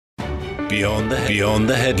Beyond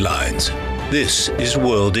the headlines. This is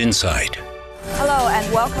World Insight. Hello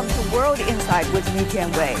and welcome to World Insight with me, Tian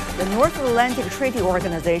Wei. The North Atlantic Treaty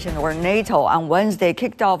Organization, or NATO, on Wednesday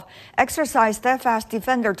kicked off Exercise Steadfast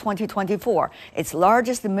Defender 2024, its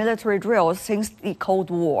largest military drill since the Cold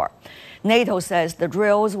War. NATO says the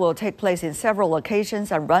drills will take place in several locations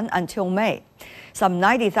and run until May. Some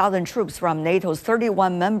 90,000 troops from NATO's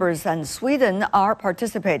 31 members and Sweden are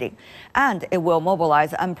participating, and it will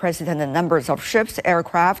mobilize unprecedented numbers of ships,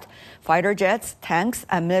 aircraft, fighter jets, tanks,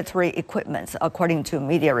 and military equipment, according to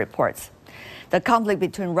media reports. The conflict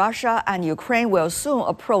between Russia and Ukraine will soon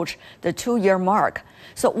approach the two-year mark.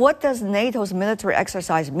 So what does NATO's military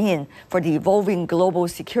exercise mean for the evolving global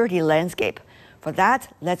security landscape? For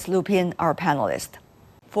that, let's loop in our panelists.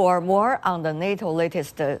 For more on the NATO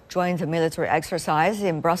latest joint military exercise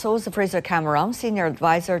in Brussels, Fraser Cameron, Senior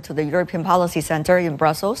Advisor to the European Policy Center in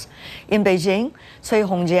Brussels. In Beijing, Cui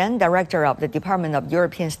Hongjian, Director of the Department of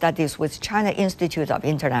European Studies with China Institute of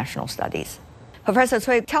International Studies. Professor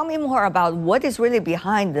Cui, tell me more about what is really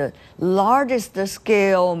behind the largest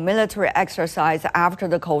scale military exercise after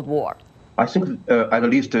the Cold War. I think at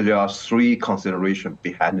least there are three considerations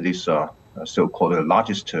behind this so-called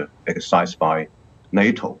largest exercise by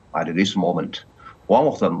NATO at this moment. One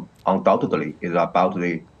of them undoubtedly is about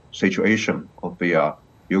the situation of the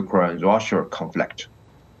Ukraine-Russia conflict.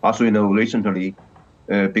 As we know, recently,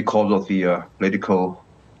 because of the political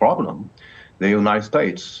problem, the United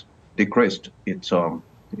States decreased its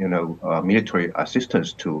military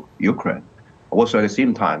assistance to Ukraine. Also, at the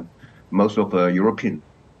same time, most of the European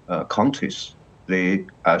countries, they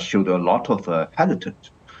showed a lot of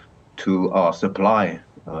hesitance to supply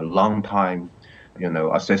long-time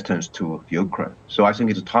assistance to Ukraine. So I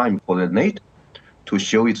think it's time for the NATO to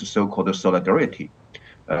show its so-called solidarity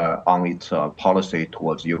on its policy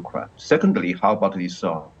towards Ukraine. Secondly, how about this?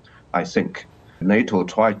 I think NATO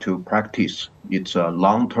tried to practice its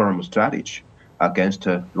long-term strategy against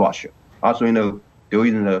Russia. As we know,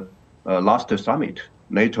 during the last summit,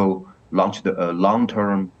 NATO launched a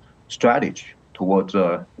long-term strategy towards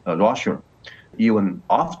Russia, even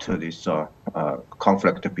after this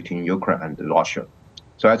conflict between Ukraine and Russia.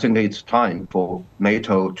 So I think it's time for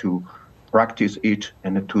NATO to practice it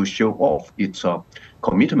and to show off its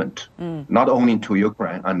commitment, not only to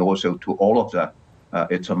Ukraine and also to all of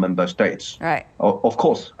its member states. Right. Of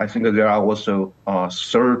course, I think that there are also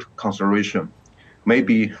third consideration,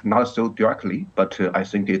 maybe not so directly, but I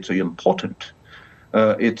think it's important.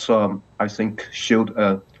 I think, showed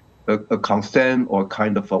a concern or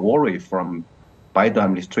kind of a worry from Biden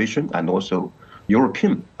administration and also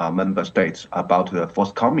European member states about the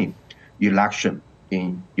forthcoming election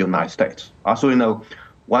in United States. As we know,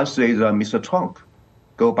 once Mr. Trump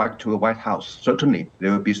go back to the White House, certainly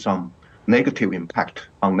there will be some negative impact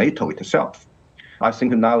on NATO itself. I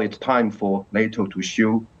think now it's time for NATO to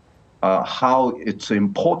show how it's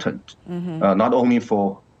important, not only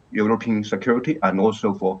for European security and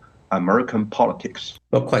also for American politics.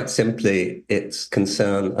 Well, quite simply, it's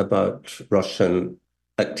concern about Russian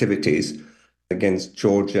activities against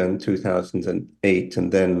Georgia in 2008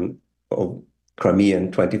 and then Crimea in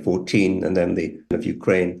 2014 and then the of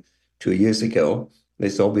Ukraine 2 years ago.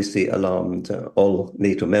 This obviously alarmed all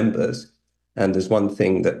NATO members. And there's one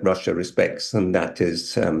thing that Russia respects, and that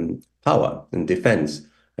is power and defense.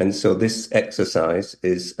 And so this exercise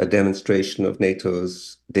is a demonstration of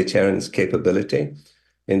NATO's deterrence capability,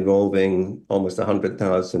 involving almost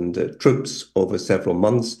 100,000 troops over several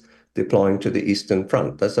months deploying to the Eastern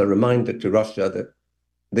Front. That's a reminder to Russia that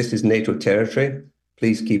this is NATO territory.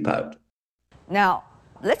 Please keep out. Now,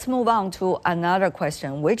 let's move on to another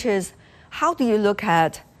question, which is how do you look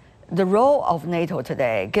at the role of NATO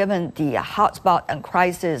today, given the hotspot and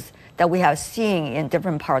crisis that we have seen in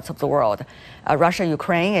different parts of the world? Russia,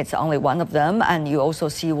 Ukraine, it's only one of them, and you also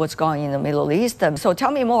see what's going on in the Middle East. So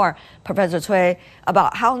tell me more, Professor Cui,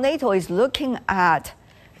 about how NATO is looking at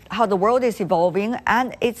how the world is evolving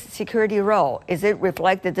and its security role. Is it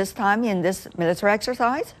reflected this time in this military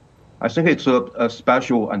exercise? I think it's a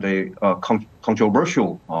special and a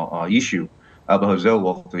controversial issue about the role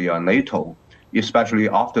of the NATO, especially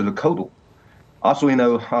after the Cold War. As we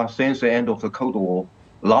know, since the end of the Cold War,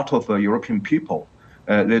 a lot of European people,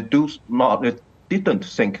 they didn't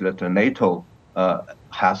think that NATO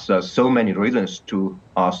has so many reasons to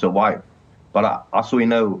survive. But as we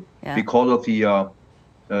know, because of the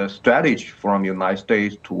strategy from the United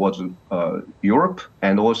States towards Europe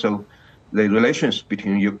and also the relations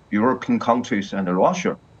between European countries and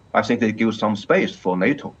Russia, I think they give some space for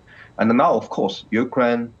NATO. And now, of course,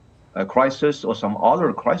 Ukraine crisis or some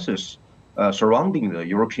other crisis surrounding the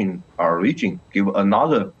European region give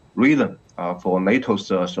another reason for NATO's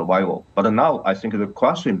survival. But now I think the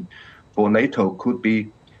question for NATO could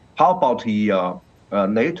be, how about the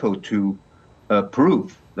NATO to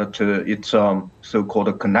prove that its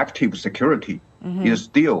so-called connective security is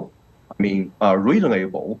still,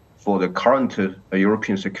 reasonable for the current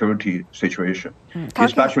European security situation,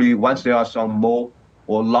 especially once there are some more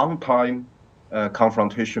or long-time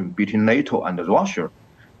confrontation between NATO and Russia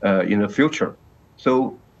in the future.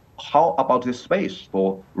 So how about the space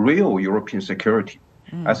for real European security?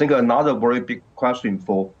 I think another very big question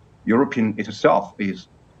for European itself is,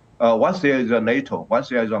 once there is a NATO, once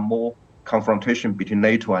there is a more confrontation between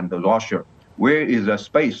NATO and Russia, where is the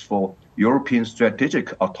space for European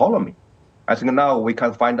strategic autonomy? I think now we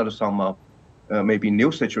can find out some maybe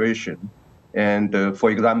new situation. And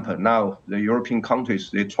for example, now the European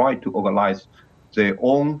countries, they try to organize their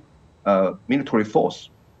own military force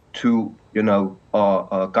to,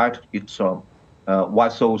 guide its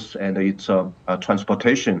vessels and its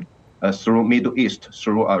transportation through Middle East,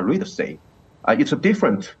 through Red Sea. It's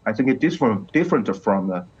different. I think it's different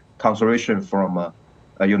from consideration from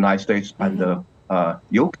United States and the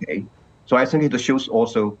UK. So I think it shows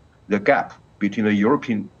also the gap between the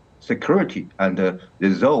European security and the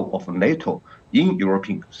role of NATO in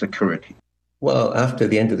European security. Well, after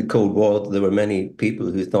the end of the Cold War, there were many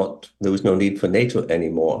people who thought there was no need for NATO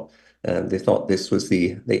anymore. They thought this was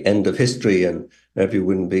the end of history and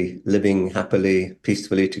everyone would be living happily,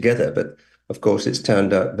 peacefully together. But of course, it's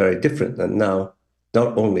turned out very different. And now,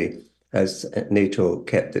 not only has NATO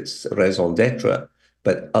kept its raison d'etre,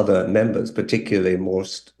 but other members, particularly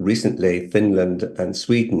most recently Finland and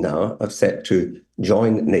Sweden now, have set to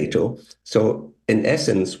join NATO. So in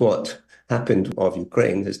essence, what happened of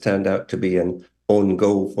Ukraine has turned out to be an own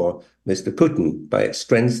goal for Mr. Putin by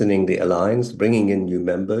strengthening the alliance, bringing in new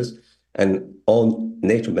members, and all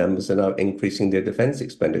NATO members are now increasing their defense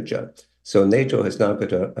expenditure. So NATO has now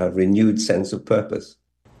got a renewed sense of purpose.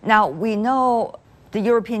 Now, we know the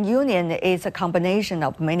European Union is a combination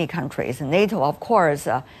of many countries. NATO, of course,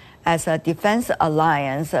 as a defense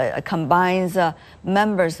alliance, combines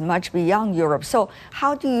members much beyond Europe. So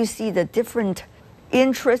how do you see the different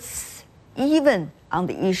interests, even on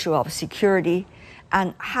the issue of security,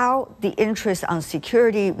 and how the interest on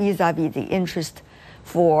security vis-a-vis the interest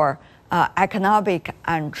for economic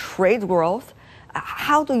and trade growth?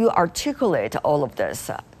 How do you articulate all of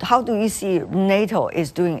this? How do you see NATO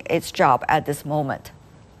is doing its job at this moment?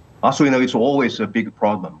 As we know, it's always a big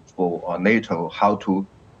problem for NATO how to,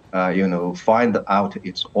 find out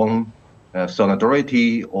its own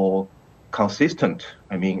solidarity or consistent,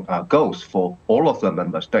 goals for all of the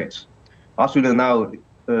member states. As we know now,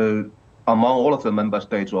 among all of the member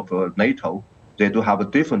states of NATO, they do have a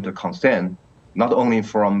different concern, not only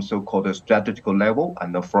from so-called strategic level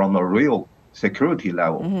and from a real security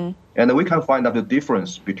level. And we can find out the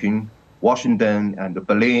difference between Washington and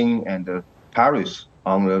Berlin and Paris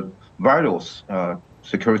on the various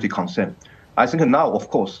security concerns. I think now, of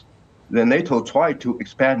course, the NATO tried to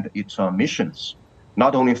expand its missions,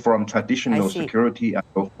 not only from traditional security and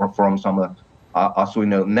from some, as we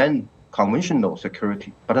know, non-conventional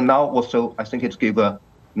security, but now also I think it's given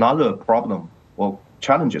another problem or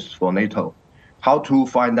challenges for NATO, how to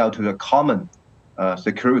find out the common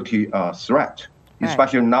security threat,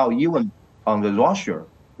 especially now even on the Russia,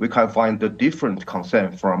 we can find a different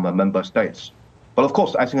concern from member states. But of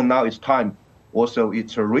course, I think now it's time, also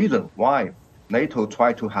it's a reason why NATO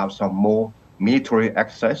try to have some more military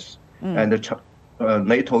access and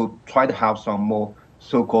NATO try to have some more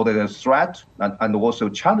so-called threat and also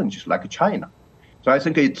challenges like China. So I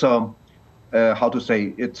think it's, I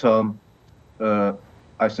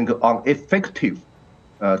think an effective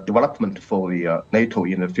development for the NATO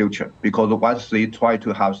in the future, because once they try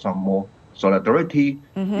to have some more solidarity,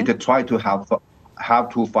 it try to have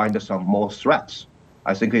to find some more threats.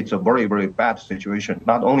 I think it's a very, very bad situation,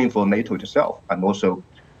 not only for NATO itself, and also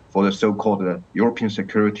for the so-called European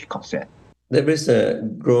security concern. There is a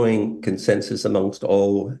growing consensus amongst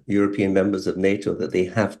all European members of NATO that they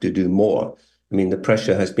have to do more. The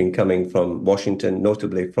pressure has been coming from Washington,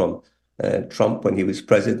 notably from Trump when he was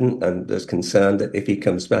president, and there's concern that if he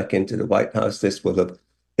comes back into the White House, this will have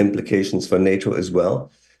implications for NATO as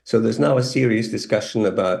well. So there's now a serious discussion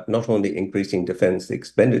about not only increasing defense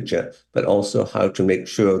expenditure, but also how to make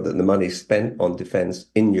sure that the money spent on defense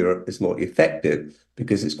in Europe is more effective,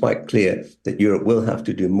 because it's quite clear that Europe will have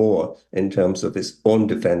to do more in terms of its own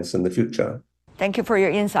defense in the future. Thank you for your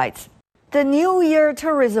insights. The New Year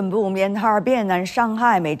tourism boom in Harbin and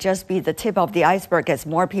Shanghai may just be the tip of the iceberg as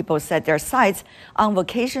more people set their sights on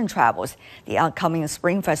vacation travels. The upcoming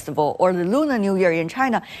Spring Festival or the Lunar New Year in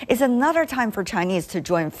China is another time for Chinese to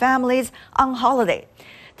join families on holiday.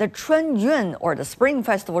 The Chunyun or the Spring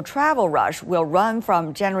Festival travel rush will run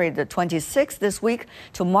from January the 26th this week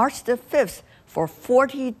to March the 5th for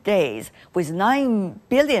 40 days, with 9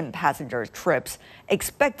 billion passenger trips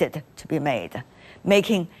expected to be made,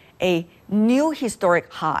 making a new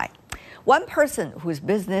historic high. One person whose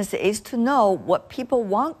business is to know what people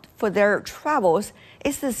want for their travels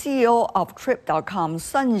is the CEO of Trip.com,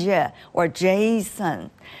 Sun Jie, or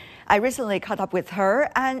Jason. I recently caught up with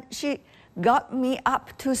her, and she got me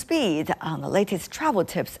up to speed on the latest travel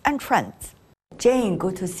tips and trends. Jane,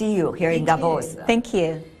 good to see you here in Davos. Thank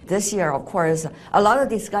you. This year, of course, a lot of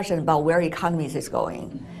discussion about where economies is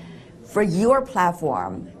going. For your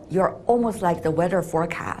platform, you're almost like the weather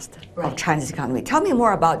forecast of China's economy. Tell me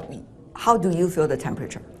more about how do you feel the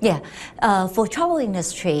temperature? Yeah, for travel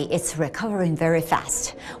industry, it's recovering very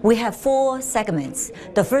fast. We have 4 segments.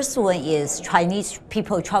 The first one is Chinese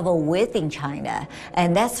people travel within China,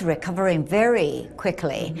 and that's recovering very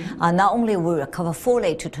quickly. Not only we recover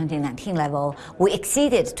fully to 2019 level, we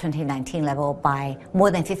exceeded 2019 level by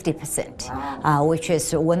more than 50%, which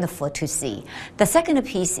is wonderful to see. The second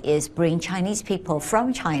piece is bring Chinese people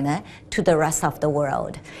from China to the rest of the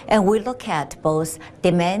world. And we look at both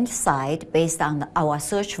demand side based on our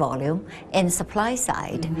search volume and supply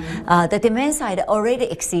side. The demand side already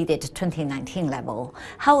exceeded 2019 level.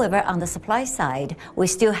 However, on the supply side, we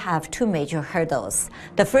still have 2 major hurdles.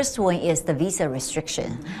 The first one is the visa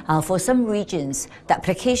restriction. For some regions, the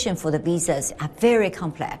application for the visas are very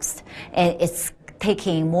complex, and it's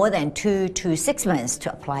taking more than 2 to 6 months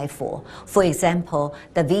to apply for. For example,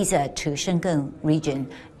 the visa to Schengen region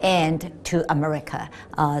and to America.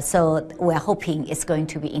 So we're hoping it's going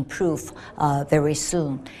to be improved very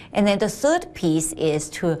soon. And then the third piece is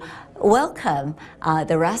to welcome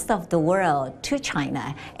the rest of the world to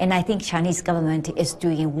China. And I think Chinese government is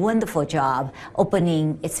doing a wonderful job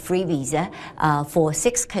opening its free visa for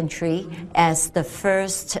 6 countries as the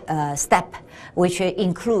first step, which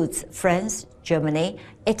includes France, Germany,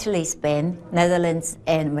 Italy, Spain, Netherlands,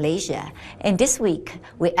 and Malaysia. And this week,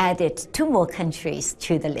 we added 2 more countries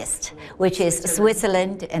to the list, which is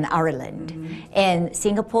Switzerland and Ireland. And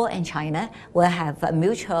Singapore and China will have a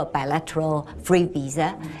mutual bilateral free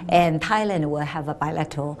visa, and Thailand will have a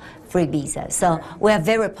bilateral free visa. So we are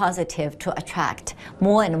very positive to attract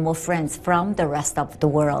more and more friends from the rest of the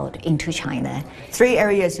world into China. 3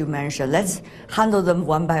 areas you mentioned. Let's handle them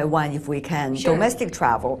one by one if we can. Sure. Domestic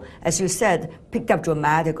travel, as you said, picked up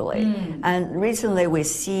dramatically. And recently we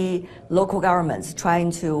see local governments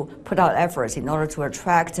trying to put out efforts in order to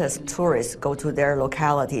attract tourists go to their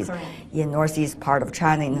localities. Correct. In northeast part of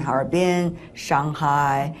China, in Harbin,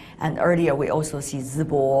 Shanghai, and earlier we also see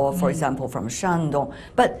Zibo, for example, from Shandong.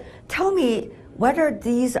 But tell me whether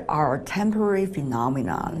these are temporary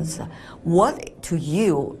phenomena. What, to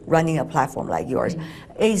you, running a platform like yours,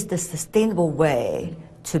 is the sustainable way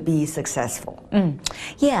to be successful?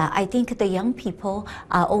 Yeah, I think the young people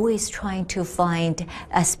are always trying to find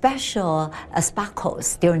a special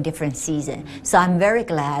sparkles during different seasons. So I'm very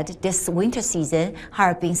glad this winter season,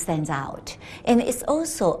 Harbin stands out. And it's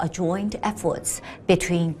also a joint effort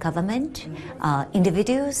between government,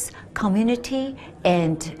 individuals, community,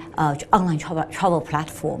 and online travel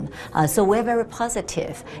platform. So we're very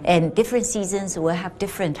positive, and different seasons will have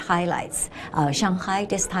different highlights. Shanghai,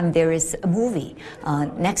 this time there is a movie.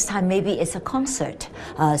 Next time maybe it's a concert.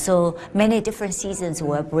 So many different seasons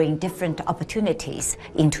will bring different opportunities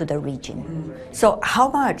into the region. So how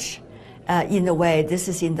much, in a way, this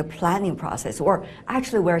is in the planning process, or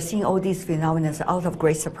actually we're seeing all these phenomena out of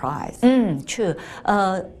great surprise? True.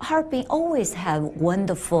 Harbin always have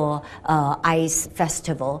wonderful ice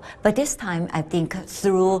festival, but this time I think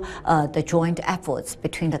through the joint efforts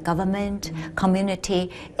between the government,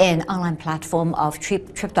 community, and online platform of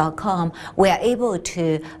Trip.com, we are able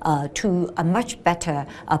to a much better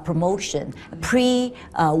promotion,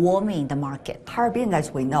 pre-warming the market. Harbin,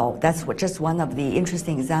 as we know, that's just one of the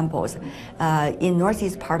interesting examples. In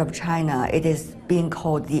northeast part of China, it is being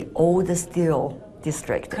called the old steel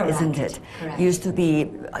district. Correct. Isn't it? Correct. Used to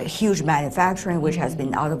be a huge manufacturing, which has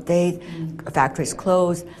been out of date, factories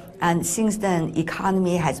closed, and since then,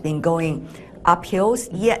 economy has been going uphill,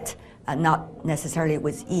 yet not necessarily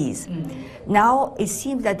with ease. Now it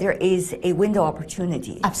seems that there is a window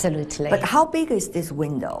opportunity. Absolutely. But how big is this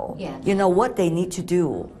window? Yeah. You know what they need to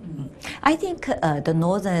do I think the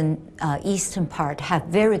northern eastern part have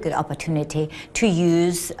very good opportunity to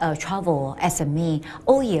use travel as a mean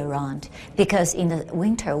all year round, because in the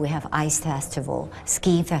winter we have ice festival,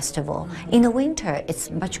 ski festival. In the winter it's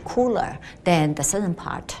much cooler than the southern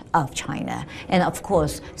part of China, and of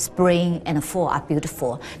course spring and fall are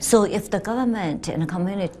beautiful. So if the government and the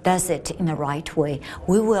community does it in the right way,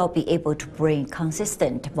 we will be able to bring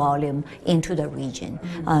consistent volume into the region.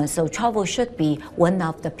 So travel should be one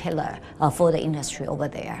of the pillars for the industry over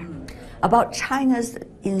there. About China's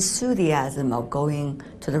enthusiasm of going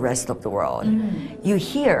to the rest of the world. You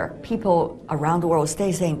hear people around the world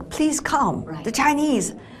saying, please come, the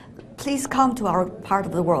Chinese, please come to our part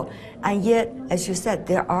of the world. And yet, as you said,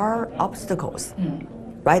 there are obstacles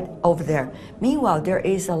right over there. Meanwhile, there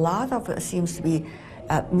is a lot of, seems to be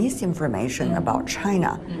misinformation about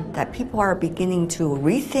China, that people are beginning to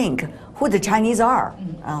rethink who the Chinese are.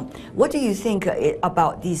 What do you think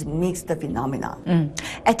about these mixed phenomena?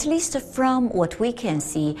 At least from what we can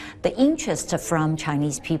see, the interest from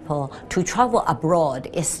Chinese people to travel abroad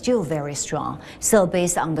is still very strong. So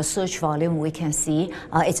based on the search volume, we can see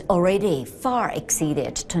it's already far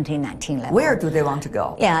exceeded 2019 level. Where do they want to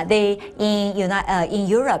go? Yeah, in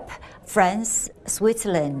Europe, France,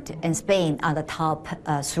 Switzerland, and Spain are the top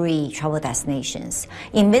 3 travel destinations.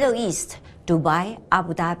 In Middle East, Dubai,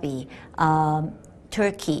 Abu Dhabi,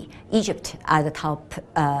 Turkey, Egypt are the top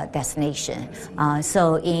destinations.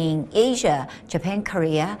 So in Asia, Japan,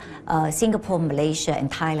 Korea, Singapore, Malaysia,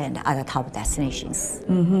 and Thailand are the top destinations.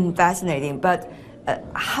 Fascinating. But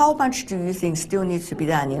how much do you think still needs to be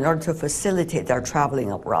done in order to facilitate their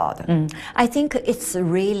traveling abroad? I think it's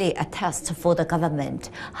really a test for the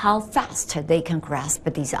government how fast they can grasp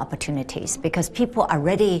these opportunities, because people are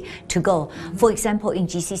ready to go. For example, in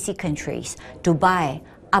GCC countries, Dubai,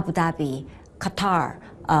 Abu Dhabi, Qatar,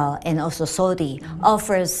 and also Saudi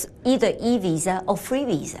offers either e-visa or free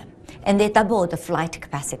visa. And they double the flight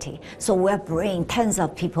capacity. So we're bringing tens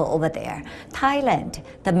of people over there. Thailand,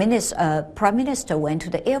 the Prime Minister went to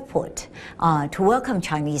the airport to welcome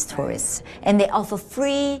Chinese tourists, and they offer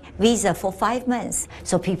free visa for 5 months.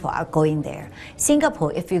 So people are going there.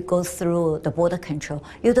 Singapore, if you go through the border control,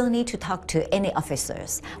 you don't need to talk to any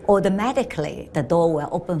officers. Automatically, the door will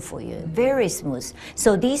open for you. Very smooth.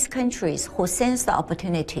 So these countries who sense the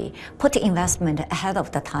opportunity, put investment ahead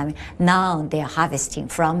of the time, now they are harvesting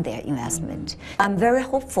from their investment. I'm very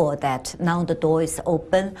hopeful that now the door is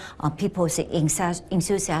open. People's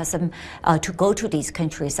enthusiasm to go to these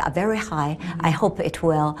countries are very high. I hope it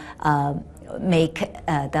will make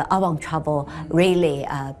the outbound travel really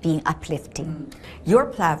being uplifting. Your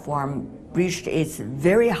platform reached its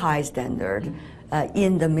very high standard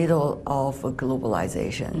in the middle of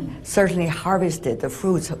globalization, certainly harvested the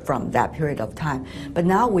fruits from that period of time. But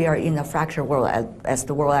now we are in a fractured world, as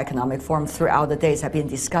the World Economic Forum throughout the days have been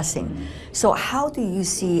discussing. So how do you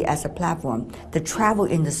see, as a platform, the travel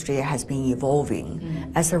industry has been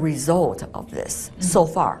evolving as a result of this so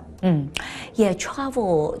far? Yeah,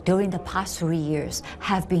 travel during the past 3 years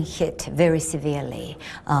have been hit very severely.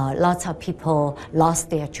 Lots of people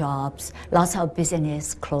lost their jobs, lots of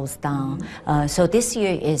business closed down. So this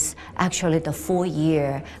year is actually the 4th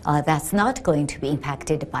year that's not going to be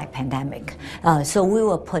impacted by pandemic. So we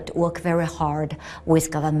will work very hard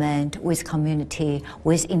with government, with community,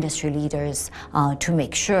 with industry leaders to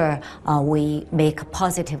make sure we make a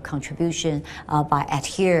positive contribution by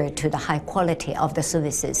adhere to the high quality of the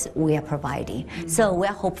services we are providing. So we're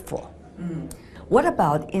hopeful. What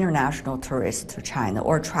about international tourists to China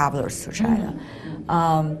or travelers to China?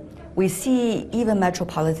 We see even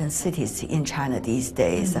metropolitan cities in China these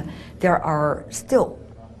days, there are still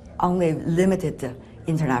only limited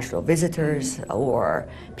international visitors or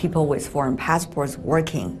people with foreign passports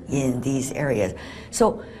working in these areas.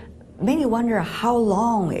 So many wonder how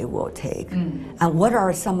long it will take and what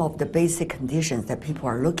are some of the basic conditions that people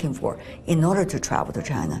are looking for in order to travel to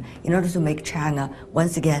China, in order to make China,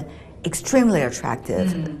 once again, extremely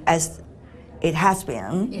attractive as it has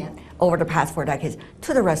been over the past 4 decades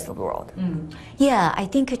to the rest of the world. Yeah, I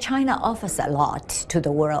think China offers a lot to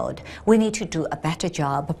the world. We need to do a better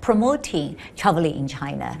job promoting traveling in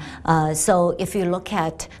China. So if you look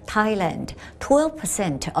at Thailand,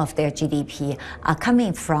 12% of their GDP are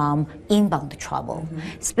coming from inbound travel.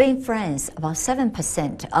 Spain, France, about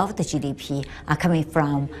 7% of the GDP are coming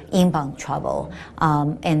from inbound travel.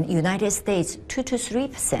 And United States, 2 to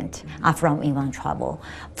 3% are from inbound travel.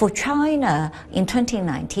 For China, in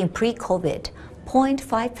 2019, pre-COVID,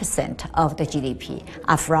 0.5% of the GDP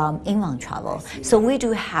are from inbound travel. So we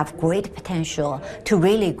do have great potential to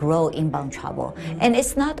really grow inbound travel. And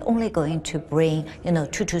it's not only going to bring 2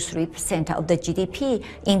 to 3% of the GDP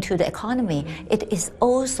into the economy, it is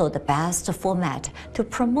also the best format to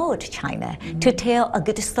promote China, to tell a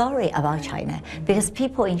good story about China, because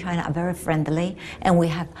people in China are very friendly and we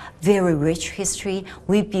have very rich history.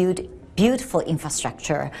 We build beautiful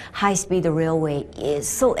infrastructure. High-speed railway is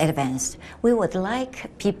so advanced. We would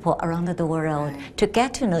like people around the world to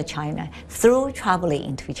get to know China through traveling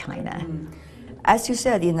into China. As you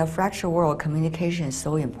said, in a fractured world, communication is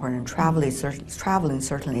so important. Traveling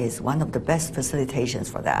certainly is one of the best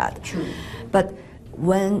facilitations for that. True. But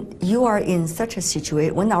when you are in such a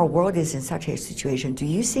situation, when our world is in such a situation, do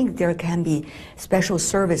you think there can be special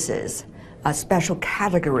services, special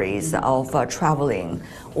categories of traveling,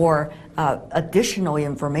 or additional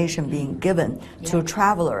information being given to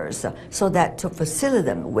travelers so that to facilitate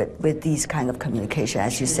them with these kind of communication,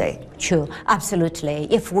 as you say? True, absolutely.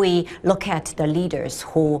 If we look at the leaders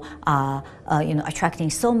who are attracting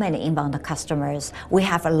so many inbound customers, we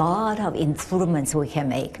have a lot of improvements we can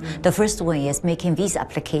make. The first one is making visa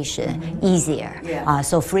application easier.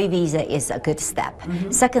 So free visa is a good step.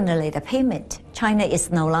 Secondly, the payment. China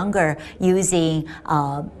is no longer using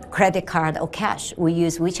credit card or cash. We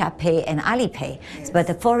use WeChat Pay and Alipay, but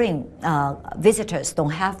the foreign visitors don't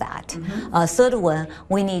have that. Third one,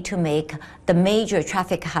 we need to make the major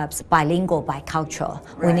traffic hubs bilingual, bicultural.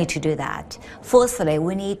 We need to do that. Fourthly,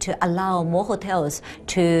 we need to allow more hotels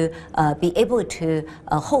to be able to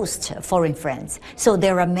host foreign friends. So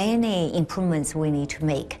there are many improvements we need to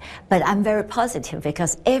make, but I'm very positive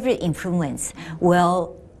because every improvement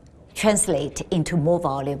will translate into more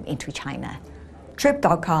volume into China.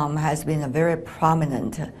 Trip.com has been a very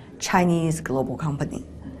prominent Chinese global company.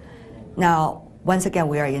 Now, once again,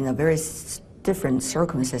 we are in a very different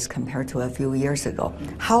circumstances compared to a few years ago.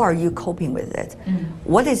 How are you coping with it?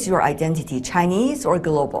 What is your identity, Chinese or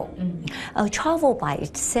global? Travel by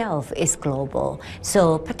itself is global.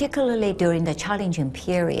 So particularly during the challenging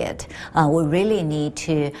period, we really need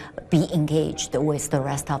to be engaged with the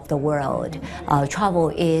rest of the world. Travel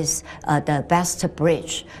is the best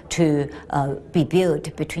bridge to be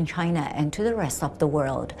built between China and to the rest of the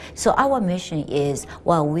world. So our mission is,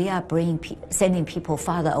 while we are sending people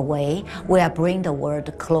farther away, we are bringing the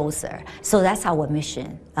world closer. So that's our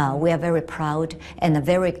mission. We are very proud and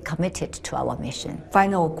very committed to our mission.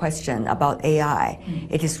 Final question about AI.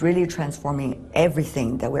 It is really transforming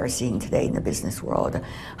everything that we are seeing today in the business world.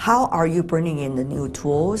 How are you bringing in the new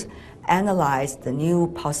tools, analyze the new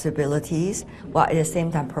possibilities, while at the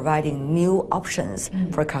same time providing new options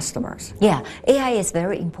for customers? Yeah, AI is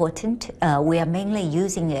very important. We are mainly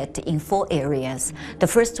using it in 4 areas. The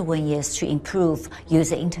first one is to improve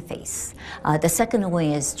user interface. The second one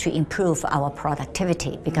is to improve our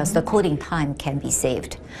productivity because the coding time can be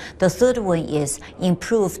saved. The third one is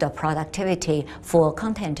improve the productivity for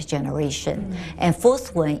content generation. And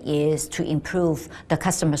fourth one is to improve the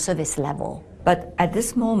customer service level. But at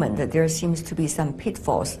this moment, there seems to be some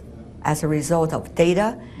pitfalls as a result of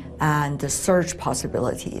data and the search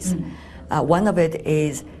possibilities. One of it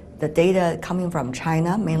is the data coming from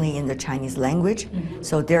China, mainly in the Chinese language.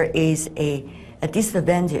 So there is a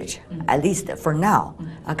disadvantage, at least for now,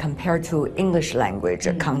 compared to English language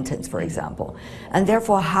contents, for example. And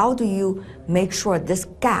therefore, how do you make sure this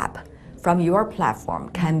gap from your platform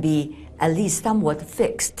can be at least somewhat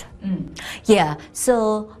fixed? Yeah,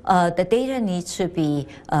 so the data needs to be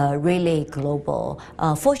really global.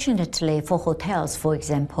 Fortunately for hotels, for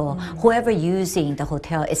example, whoever using the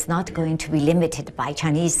hotel is not going to be limited by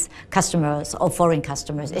Chinese customers or foreign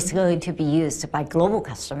customers. It's going to be used by global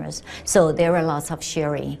customers. So there are lots of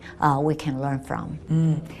sharing we can learn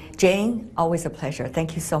from. Jane, always a pleasure.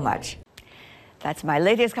 Thank you so much. That's my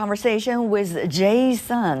latest conversation with Jay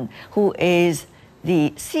Sun, who is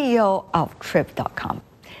the CEO of Trip.com.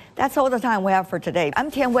 That's all the time we have for today.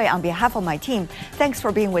 I'm Tian Wei on behalf of my team. Thanks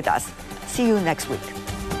for being with us. See you next week.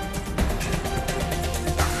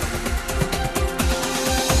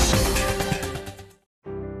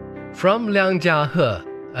 From Liangjiahe,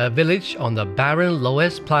 a village on the barren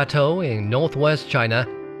Loess Plateau in northwest China,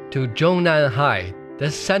 to Zhongnanhai,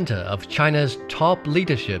 the center of China's top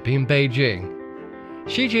leadership in Beijing,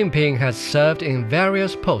 Xi Jinping has served in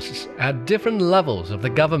various posts at different levels of the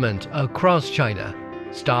government across China,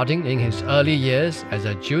 starting in his early years as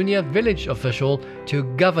a junior village official to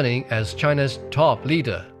governing as China's top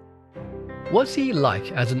leader. What's he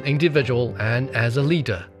like as an individual and as a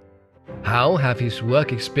leader? How have his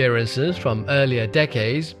work experiences from earlier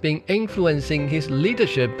decades been influencing his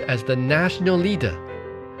leadership as the national leader?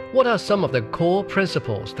 What are some of the core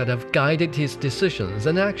principles that have guided his decisions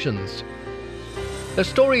and actions? The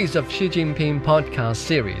Stories of Xi Jinping podcast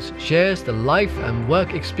series shares the life and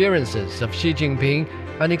work experiences of Xi Jinping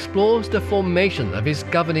and explores the formation of his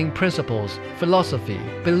governing principles, philosophy,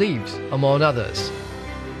 beliefs, among others.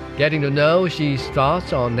 Getting to know Xi's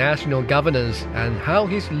thoughts on national governance and how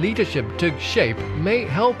his leadership took shape may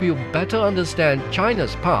help you better understand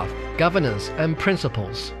China's path, governance, and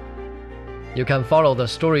principles. You can follow the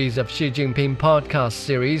Stories of Xi Jinping podcast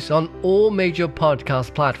series on all major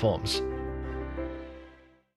podcast platforms.